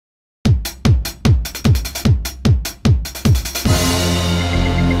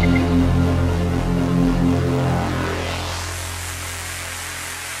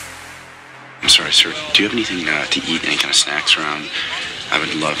Do you have anything to eat? Any kind of snacks around? I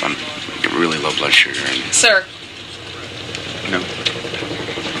would love. I'm really low blood sugar. And Sir. no.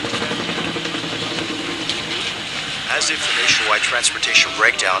 As if the nationwide transportation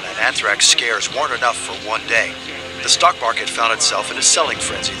breakdown and anthrax scares weren't enough for one day, the stock market found itself in a selling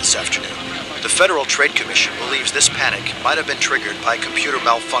frenzy this afternoon. The Federal Trade Commission believes this panic might have been triggered by computer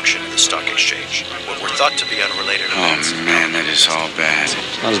malfunction in the stock exchange, what were thought to be unrelated events. Oh man, that is all bad.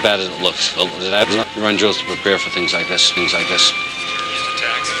 Not as bad as it looks. You run drills to prepare for things like this. These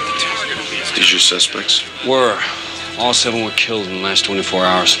your suspects? All 7 were killed in the last 24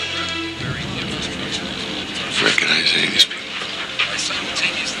 hours. Recognize any of these people?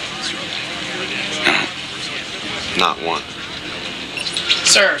 No. Not one.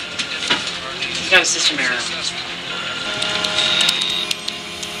 Sir. You got a system error.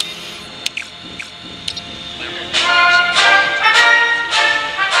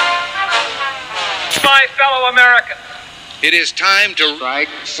 My fellow Americans, it is time to Strike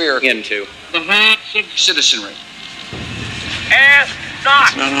fear into citizenry. ask not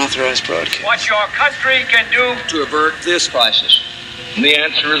It's an unauthorized broadcast. what your country can do. To avert this crisis, The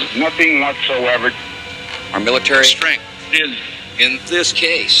answer is nothing whatsoever. our military Strength is in this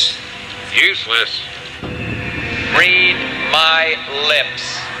case. useless. Read my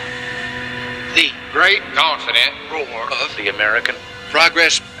lips. The great confident roar of the American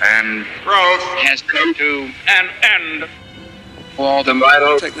progress and growth has come to an end. All the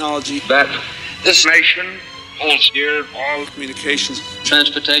vital technology that this nation holds dear, all Communications,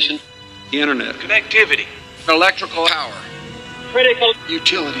 transportation, the internet, connectivity, electrical power, Critical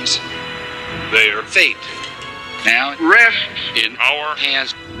utilities. their Fate now rests in our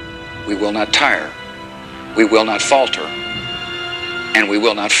hands. We will not tire. We will not falter. And we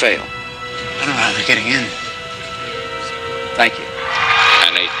will not fail. I don't know how they're getting in. Thank you.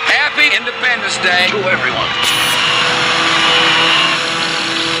 And a happy Independence Day to everyone.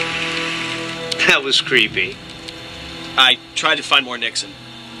 That was creepy. I tried to find more Nixon.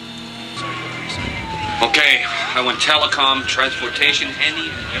 Okay, I want telecom, transportation, any.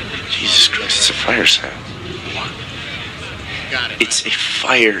 Jesus Christ, it's a fire sale. Got it. It's a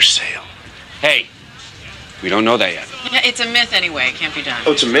fire sale. Hey, we don't know that yet. Yeah, it's a myth anyway. It can't be done.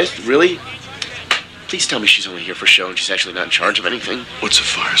 Oh, it's a myth? Really? Please tell me she's only here for show and she's actually not in charge of anything. What's a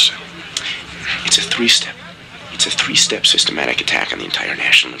fire sale? It's a three-step systematic attack on the entire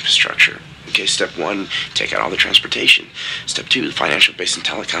national infrastructure. Okay, step 1, take out all the transportation. Step 2, the financial base and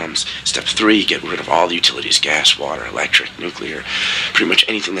telecoms. Step 3, get rid of all the utilities, gas, water, electric, nuclear, pretty much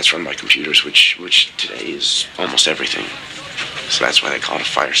anything that's run by computers, which today is almost everything. So that's why they call it a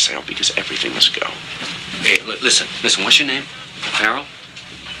fire sale, because everything must go. Hey, listen, what's your name? Farrell?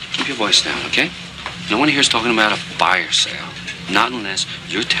 Keep your voice down, okay? No one here is talking about a fire sale. Not unless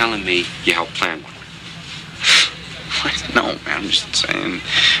you're telling me you helped plan one. No, man, I'm just saying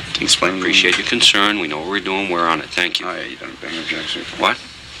to explain. Appreciate your concern. We know what we're doing. We're on it. Thank you. Oh, yeah, you don't bang objection. What?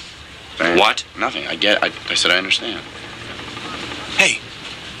 Bang. What? Nothing. I said I understand. Hey,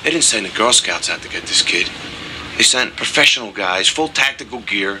 they didn't send the Girl Scouts out to get this kid. They sent professional guys, full tactical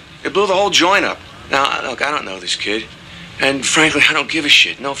gear. They blew the whole joint up. Now, look, I don't know this kid. And frankly, I don't give a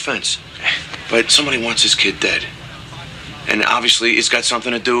shit. No offense. But somebody wants this kid dead. And obviously, it's got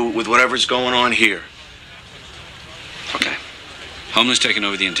something to do with whatever's going on here. Okay. Homeland's taking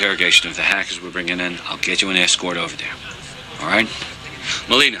over the interrogation of the hackers we're bringing in. I'll get you an escort over there. All right?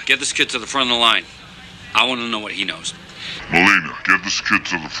 Melina, get this kid to the front of the line. I want to know what he knows. Melina, get this kid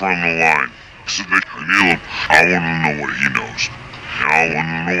to the front of the line. I want to know what he knows. I want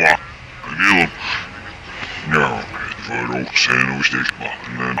to know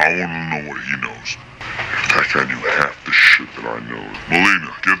what he knows. I can you half the shit that I know.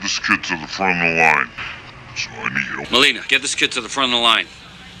 Melina, get this kid to the front of the line. So I need you. Melina, get this kid to the front of the line.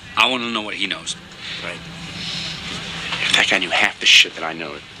 I want to know what he knows. Right. If that guy knew half the shit that I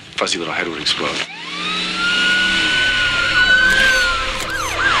know, his fuzzy little head would explode.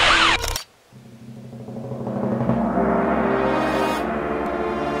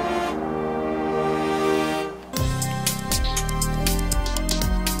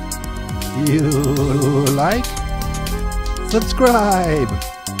 You like? Subscribe!